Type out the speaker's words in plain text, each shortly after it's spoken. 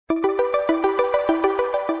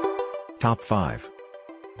Top 5.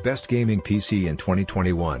 Best gaming PC in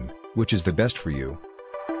 2021, which is the best for you?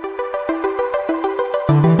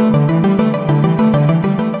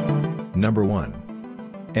 Number 1.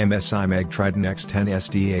 MSI Meg Trident X10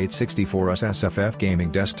 SD864US SFF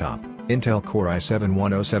Gaming Desktop, Intel Core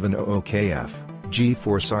i7-10700KF,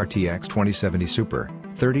 GeForce RTX 2070 Super,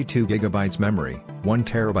 32GB memory,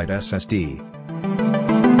 1TB SSD.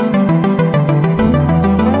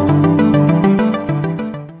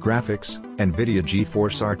 Graphics, NVIDIA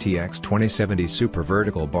GeForce RTX 2070 Super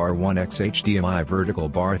Vertical Bar 1X HDMI Vertical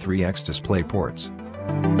Bar 3X display ports.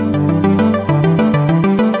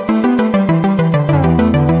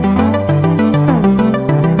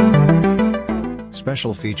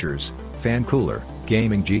 Special features: fan cooler,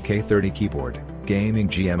 gaming GK30 keyboard, gaming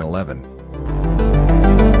GM11.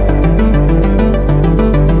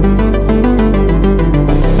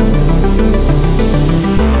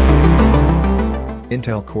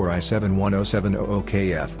 Intel Core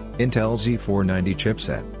i7-10700KF, Intel Z490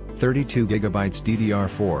 chipset, 32GB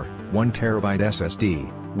DDR4, 1TB SSD,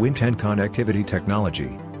 Win 10 connectivity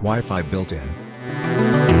technology, Wi-Fi built-in.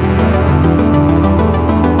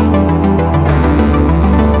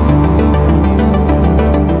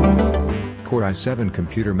 Core i7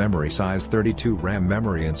 computer memory size 32 RAM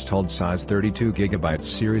memory installed size 32GB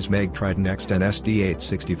series Meg Trident X10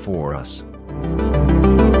 SD864US.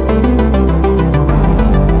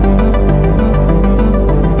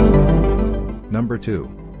 Number 2.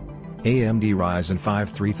 AMD Ryzen 5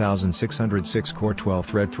 3606 core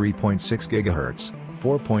 12-thread 3.6 GHz,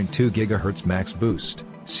 4.2 GHz max boost,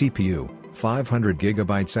 CPU,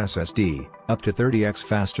 500GB SSD, up to 30x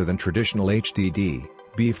faster than traditional HDD,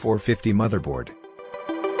 B450 motherboard.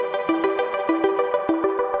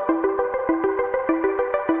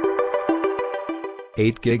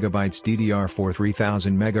 GB DDR4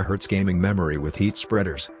 3000 MHz gaming memory with heat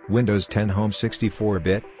spreaders, Windows 10 Home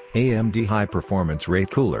 64-bit, AMD High Performance RAID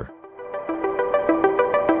cooler.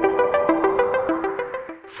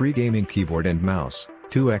 Free gaming keyboard and mouse,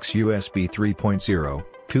 2x USB 3.0,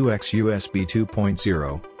 2x USB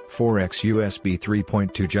 2.0, 4x USB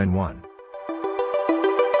 3.2 Gen 1.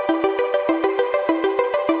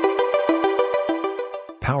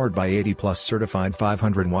 Powered by 80+ certified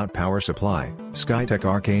 500-watt power supply, Skytech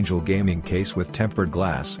Archangel gaming case with tempered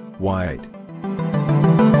glass, white.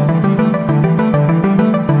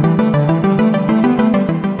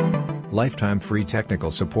 Lifetime free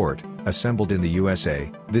technical support, assembled in the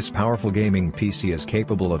USA, this powerful gaming PC is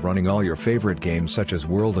capable of running all your favorite games such as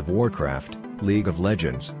World of Warcraft, League of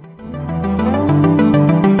Legends.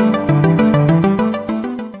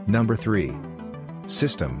 Number 3.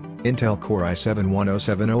 System, Intel Core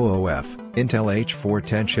i7-10700F, Intel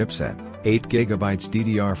H410 chipset, 8GB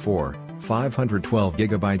DDR4,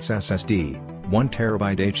 512GB SSD,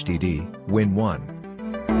 1TB HDD, Win 1.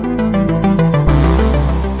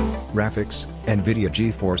 Graphics, NVIDIA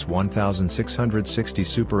GeForce 1660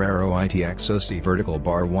 Super Aero ITX OC Vertical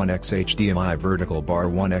Bar 1X HDMI Vertical Bar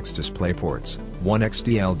 1X display ports, 1X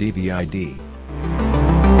DLDVID.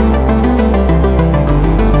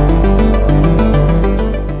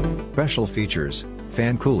 Special features: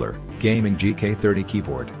 fan cooler, gaming GK30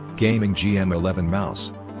 keyboard, gaming GM11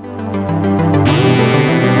 mouse.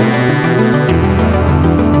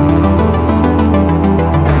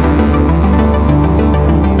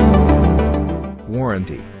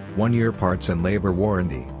 Warranty: 1-year parts and labor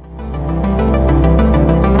warranty.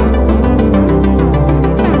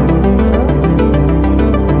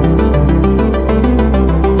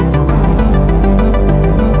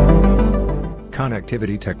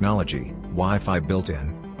 Connectivity technology, Wi-Fi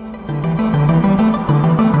built-in.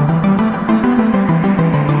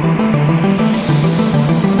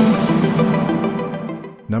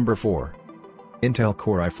 Number 4. Intel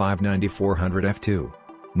Core i5-9400F2.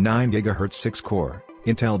 9 GHz 6-core,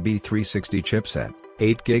 Intel B360 chipset,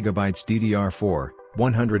 8GB DDR4,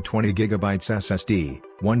 120GB SSD,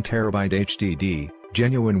 1TB HDD,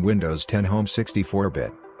 genuine Windows 10 Home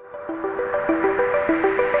 64-bit.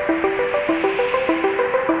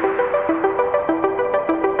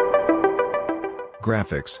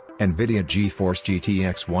 Graphics, NVIDIA GeForce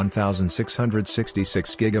GTX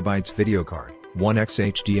 1666GB video card, 1X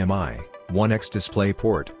HDMI, 1X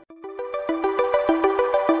DisplayPort.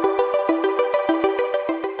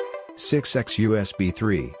 6x USB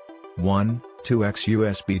 3. 1, 2x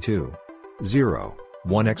USB 2. 0,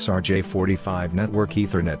 1x RJ45 Network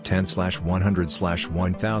Ethernet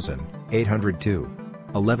 10/100/1000, 802.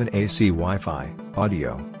 11 AC Wi-Fi,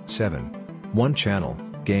 audio, 7. 1 channel,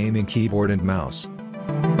 gaming keyboard and mouse.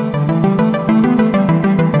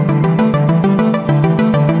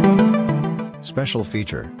 Special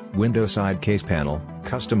feature, window side case panel,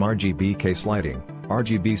 custom RGB case lighting,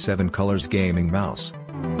 RGB 7 colors gaming mouse.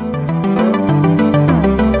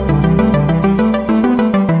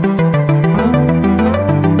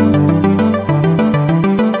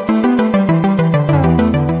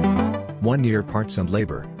 One-year parts and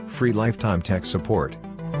labor, free lifetime tech support.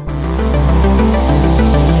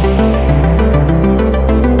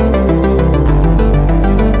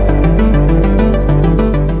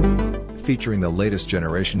 Featuring the latest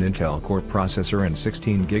generation Intel Core processor and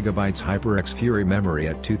 16GB HyperX Fury memory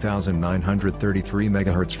at 2933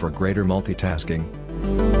 MHz for greater multitasking.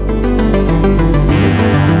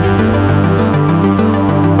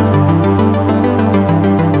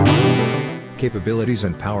 Capabilities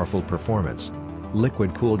and powerful performance.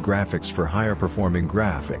 Liquid-cooled graphics for higher performing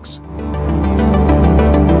graphics.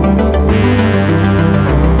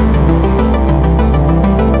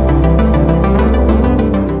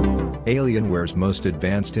 Alienware's most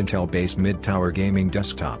advanced Intel-based mid-tower gaming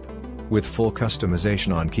desktop. With full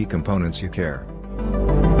customization on key components you care.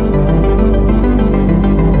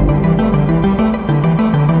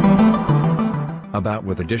 About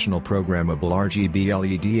with additional programmable RGB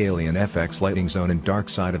LED Alien FX lighting zone and dark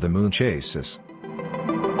side of the moon chassis.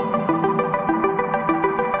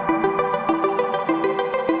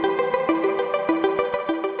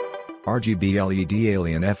 RGB LED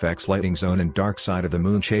Alien FX lighting zone and dark side of the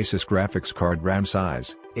moon chassis graphics card RAM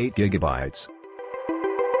size, 8GB.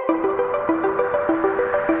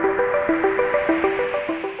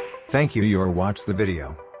 Thank you. You watched the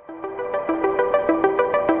video.